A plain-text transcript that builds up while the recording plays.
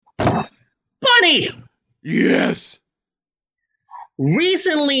Johnny! Yes.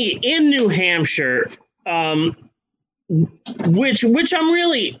 Recently in New Hampshire, which I'm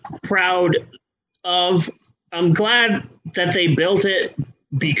really proud of. I'm glad that they built it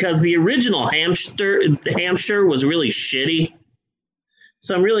because the original Hampshire was really shitty.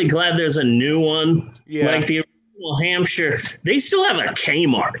 So I'm really glad there's a new one. Yeah. Like the original Hampshire, they still have a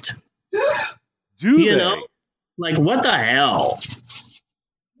Kmart. Do you they? know? Like, what the hell?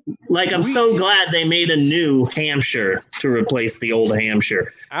 Like, I'm so glad they made a new Hampshire to replace the old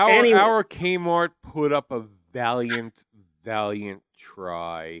Hampshire. Our Kmart put up a valiant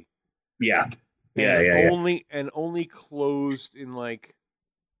try. Yeah. Only closed in like,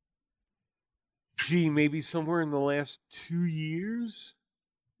 maybe somewhere in the last 2 years.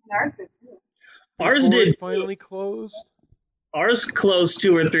 Ours did finally closed. Ours closed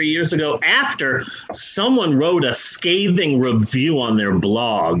 2 or 3 years ago after someone wrote a scathing review on their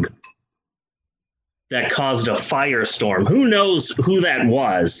blog that caused a firestorm. Who knows who that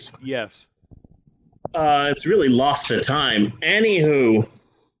was? Yes. It's really lost to time. Anywho,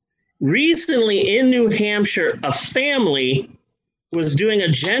 recently in New Hampshire, a family was doing a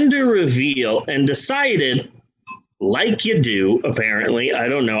gender reveal and decided, like you do, apparently, I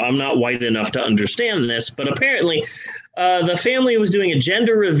don't know, I'm not white enough to understand this, but apparently the family was doing a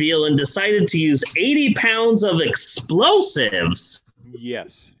gender reveal and decided to use 80 pounds of explosives.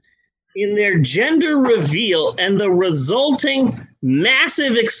 Yes. In their gender reveal, and the resulting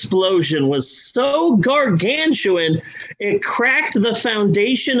massive explosion was so gargantuan, it cracked the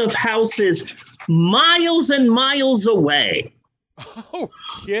foundation of houses miles and miles away.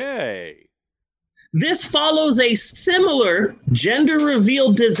 Okay. This follows a similar gender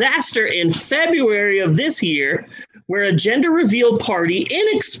reveal disaster in February of this year, where a gender reveal party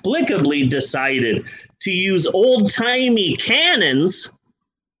inexplicably decided to use old-timey cannons,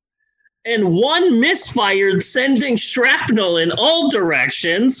 and one misfired, sending shrapnel in all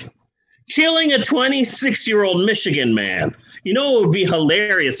directions, killing a 26-year-old Michigan man. You know, it would be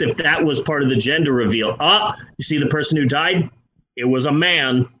hilarious if that was part of the gender reveal. You see the person who died? It was a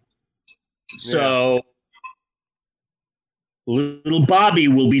man. So, little Bobby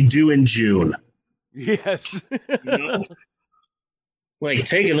will be due in June. Yes. You know? Like,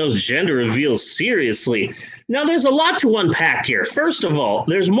 taking those gender reveals seriously. Now, there's a lot to unpack here. First of all,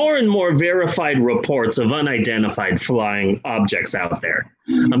 there's more and more verified reports of unidentified flying objects out there.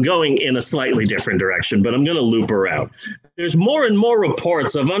 I'm going in a slightly different direction, but I'm going to loop around. There's more and more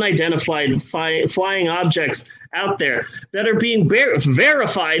reports of unidentified flying objects out there that are being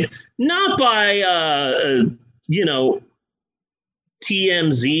verified not by,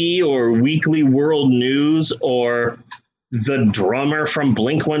 TMZ or Weekly World News or the drummer from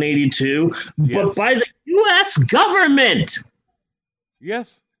Blink-182, but by the U.S. government.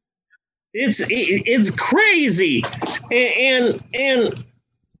 Yes. It's crazy. And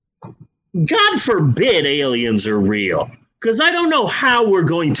God forbid aliens are real, because I don't know how we're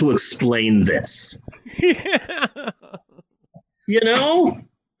going to explain this. Yeah. You know?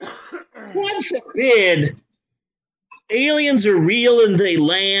 God forbid aliens are real and they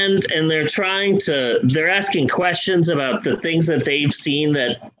land and they're asking questions about the things that they've seen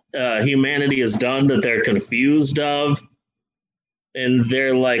that humanity has done that they're confused of. And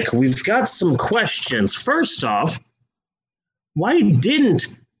they're like, we've got some questions. First off, why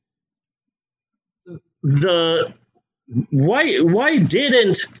didn't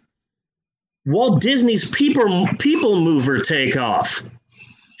Walt Disney's People Mover take off?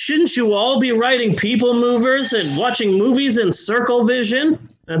 Shouldn't you all be riding People Movers and watching movies in circle vision?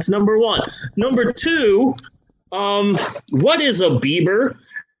 That's number one. Number two, what is a Bieber?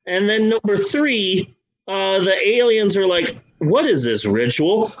 And then number three, the aliens are like, what is this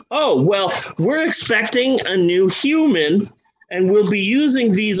ritual? Oh, well, we're expecting a new human, and we'll be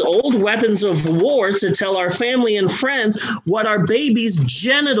using these old weapons of war to tell our family and friends what our baby's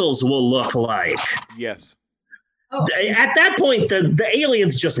genitals will look like. Yes. Oh. At that point, the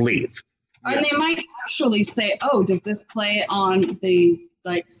aliens just leave. And they might actually say, oh, does this play on the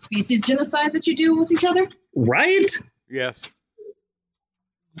species genocide that you do with each other? Right? Yes.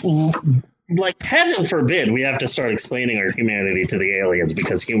 Like, heaven forbid we have to start explaining our humanity to the aliens,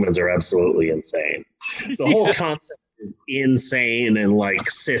 because humans are absolutely insane. The whole concept is insane and like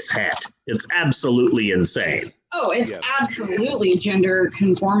cishet. It's absolutely insane. Oh, it's absolutely gender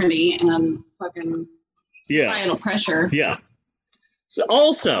conformity and fucking societal pressure. Yeah. So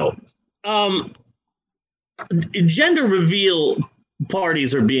also, gender reveal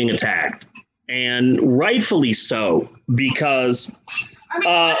parties are being attacked, and rightfully so, because I mean,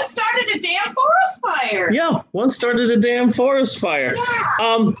 one started a damn forest fire. Yeah, one started a damn forest fire.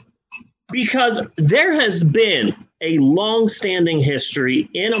 Yeah. Because there has been a long-standing history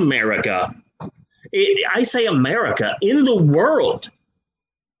in America, I say America, in the world,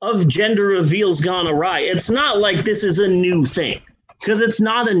 of gender reveals gone awry. It's not like this is a new thing, because it's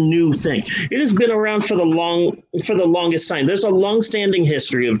not a new thing. It has been around for the longest time. There's a long-standing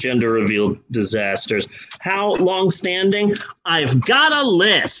history of gender reveal disasters. How long-standing? I've got a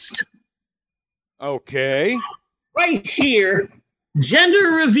list. Okay. Right here,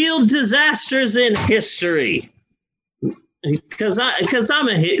 gender reveal disasters in history. Because I'm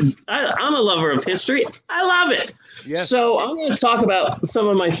a lover of history. I love it. Yes. So I'm going to talk about some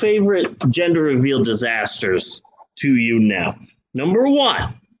of my favorite gender reveal disasters to you now. Number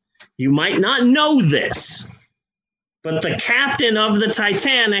one, you might not know this, but the captain of the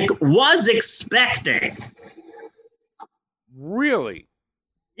Titanic was expecting. Really?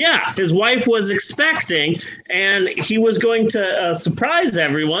 Yeah, his wife was expecting, and he was going to surprise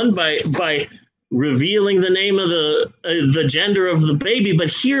everyone by revealing the name of the gender of the baby. But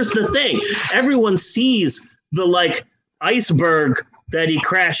here's the thing. Everyone sees the iceberg that he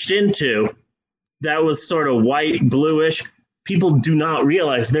crashed into that was sort of white, bluish. People do not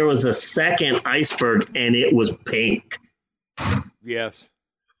realize there was a second iceberg and it was pink. Yes.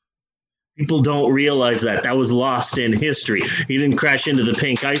 People don't realize that. That was lost in history. He didn't crash into the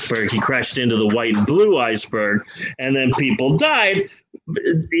pink iceberg. He crashed into the white and blue iceberg, and then people died.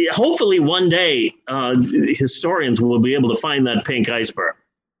 Hopefully one day historians will be able to find that pink iceberg.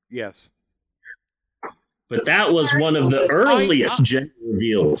 Yes. But that was one of the earliest gender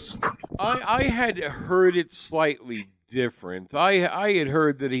reveals. I had heard it slightly different. I had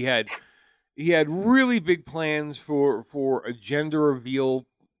heard that he had really big plans for a gender reveal.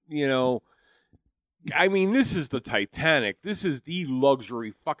 You know, I mean, this is the Titanic. This is the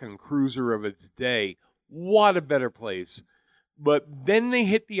luxury fucking cruiser of its day. What a better place. But then they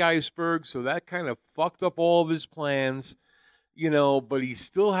hit the iceberg, so that kind of fucked up all of his plans, but he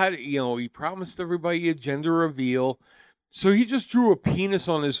still had, he promised everybody a gender reveal. So he just drew a penis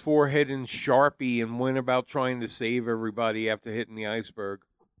on his forehead in Sharpie and went about trying to save everybody after hitting the iceberg.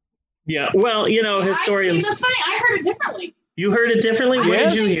 Yeah, well, historians... That's funny. I heard it differently. You heard it differently? What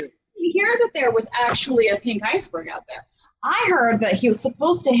did you hear? You hear that there was actually a pink iceberg out there. I heard that he was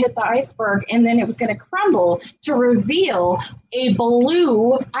supposed to hit the iceberg and then it was going to crumble to reveal a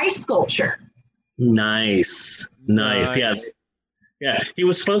blue ice sculpture. Nice. Yeah. He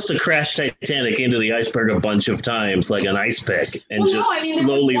was supposed to crash Titanic into the iceberg a bunch of times like an ice pick and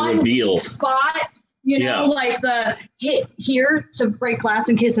slowly reveal. Spot, like the hit here to break glass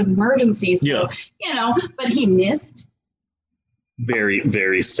in case of emergency. So, but he missed. Very,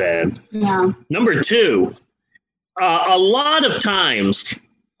 very sad. Yeah. Number two, a lot of times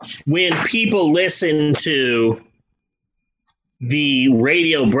when people listen to the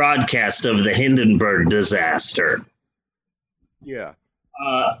radio broadcast of the Hindenburg disaster,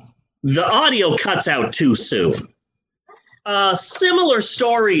 the audio cuts out too soon. Similar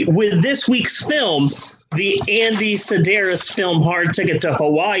story with this week's film, the Andy Sedaris film Hard Ticket to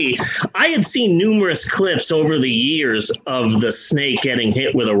Hawaii. I had seen numerous clips over the years of the snake getting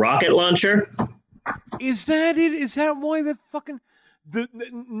hit with a rocket launcher. Is that it? Is that why the fucking...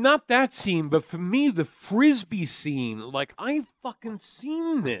 not that scene, but for me, the Frisbee scene. Like, I've fucking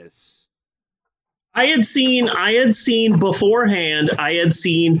seen this. I had seen beforehand, I hadn't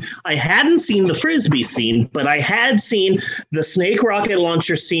seen the Frisbee scene, but I had seen the snake rocket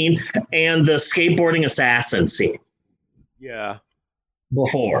launcher scene and the skateboarding assassin scene. Yeah.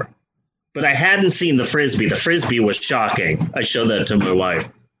 Before. But I hadn't seen the Frisbee. The Frisbee was shocking. I showed that to my wife.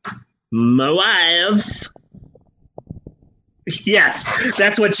 My wife. Yes,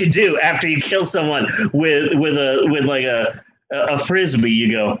 that's what you do after you kill someone with a Frisbee. You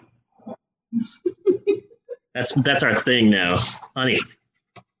go, That's our thing now, honey.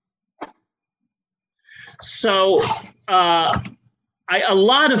 So a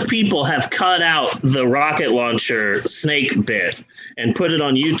lot of people have cut out the rocket launcher snake bit and put it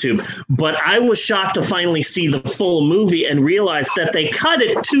on YouTube, but I was shocked to finally see the full movie and realize that they cut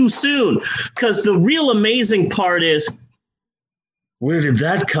it too soon, because the real amazing part is, where did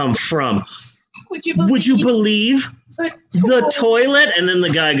that come from? Would you believe the toilet? And then the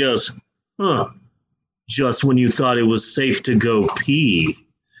guy goes, just when you thought it was safe to go pee.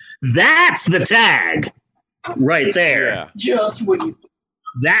 That's the tag right there. Yeah. Just when you...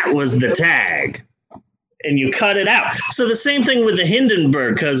 That was the tag. And you cut it out. So the same thing with the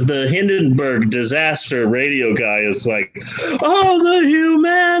Hindenburg, because the Hindenburg disaster radio guy is like, oh, the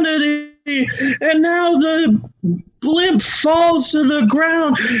humanity and now the blimp falls to the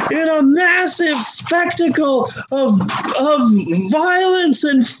ground in a massive spectacle of violence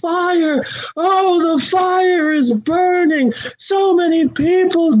and fire. Oh, the fire is burning. So many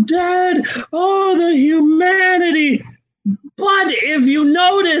people dead. Oh, the humanity. But if you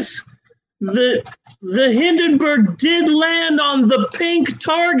notice, the Hindenburg did land on the pink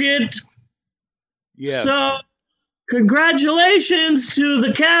target. Yes. So congratulations to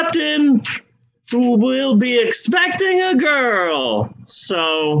the captain, who will be expecting a girl.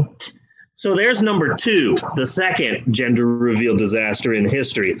 So there's number 2, the second gender reveal disaster in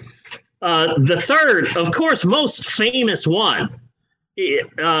history. The third, of course, most famous one,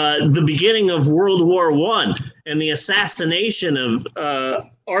 the beginning of World War I and the assassination of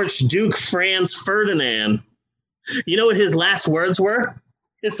Archduke Franz Ferdinand. You know what his last words were?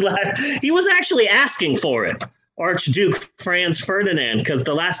 He was actually asking for it, Archduke Franz Ferdinand, because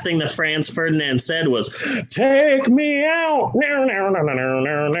the last thing that Franz Ferdinand said was, "Take me out."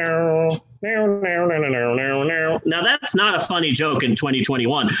 Now, that's not a funny joke in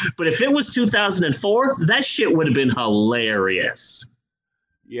 2021, but if it was 2004, that shit would have been hilarious.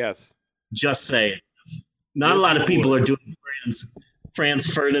 Yes. Just saying. Not a lot of people are doing Franz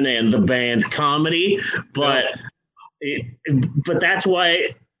Ferdinand, the band comedy, but... No. But that's why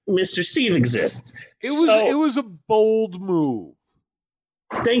Mr. Steve exists. It was a bold move.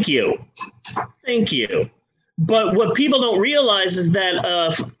 Thank you. But what people don't realize is that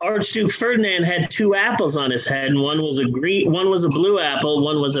Archduke Ferdinand had 2 apples on his head, and one was a blue apple,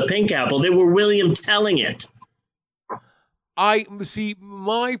 one was a pink apple. They were William telling it. I see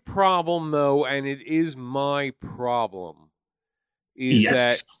my problem, though, and it is my problem, is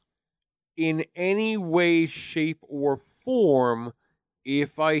that in any way, shape, or form,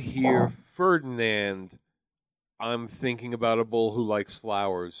 if I hear Ferdinand, I'm thinking about a bull who likes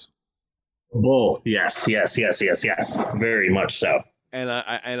flowers. Bull, yes, very much so. And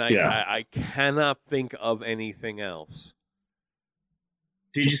I cannot think of anything else.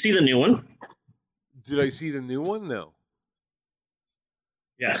 Did you see the new one? Did I see the new one? No.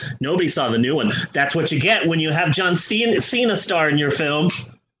 Yeah, nobody saw the new one. That's what you get when you have John Cena star in your film.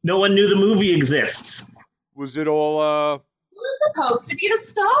 No one knew the movie exists. Was it all Who's supposed to be the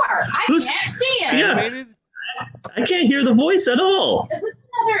star? I can't see it. Animated? I can't hear the voice at all. Is this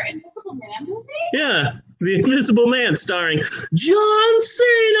another Invisible Man movie? Yeah, The Invisible Man starring John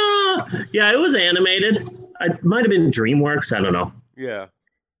Cena. Yeah, it was animated. It might have been DreamWorks. I don't know. Yeah.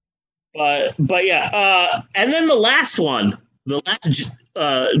 But yeah. And then the last one, the last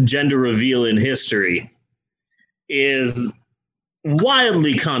gender reveal in history is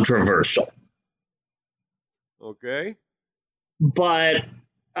wildly controversial. Okay. But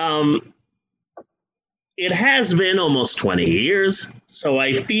it has been almost 20 years, so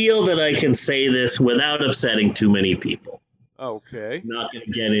I feel that I can say this without upsetting too many people. Okay. I'm not going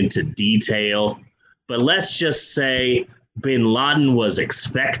to get into detail, but let's just say Bin Laden was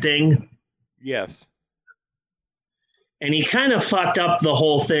expecting. Yes. And he kind of fucked up the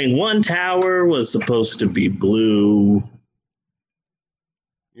whole thing. One tower was supposed to be blue.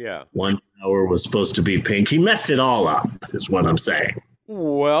 Yeah. One tower was supposed to be pink. He messed it all up, is what I'm saying.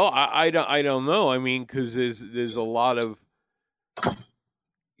 Well, I don't know. I mean, because there's a lot of...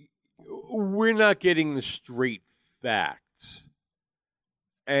 We're not getting the straight facts.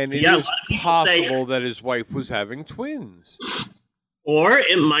 And it is possible that his wife was having twins. Or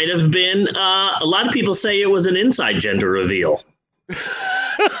it might have been, a lot of people say it was an inside gender reveal.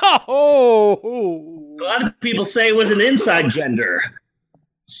 Oh! A lot of people say it was an inside gender.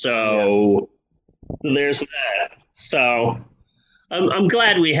 So there's that. So I'm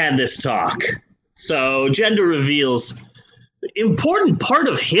glad we had this talk. So gender reveals, important part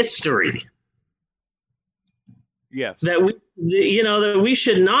of history. Yes. That we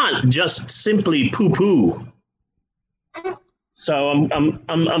should not just simply poo-poo. So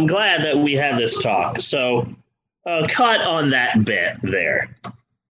I'm glad that we had this talk. So cut on that bit there.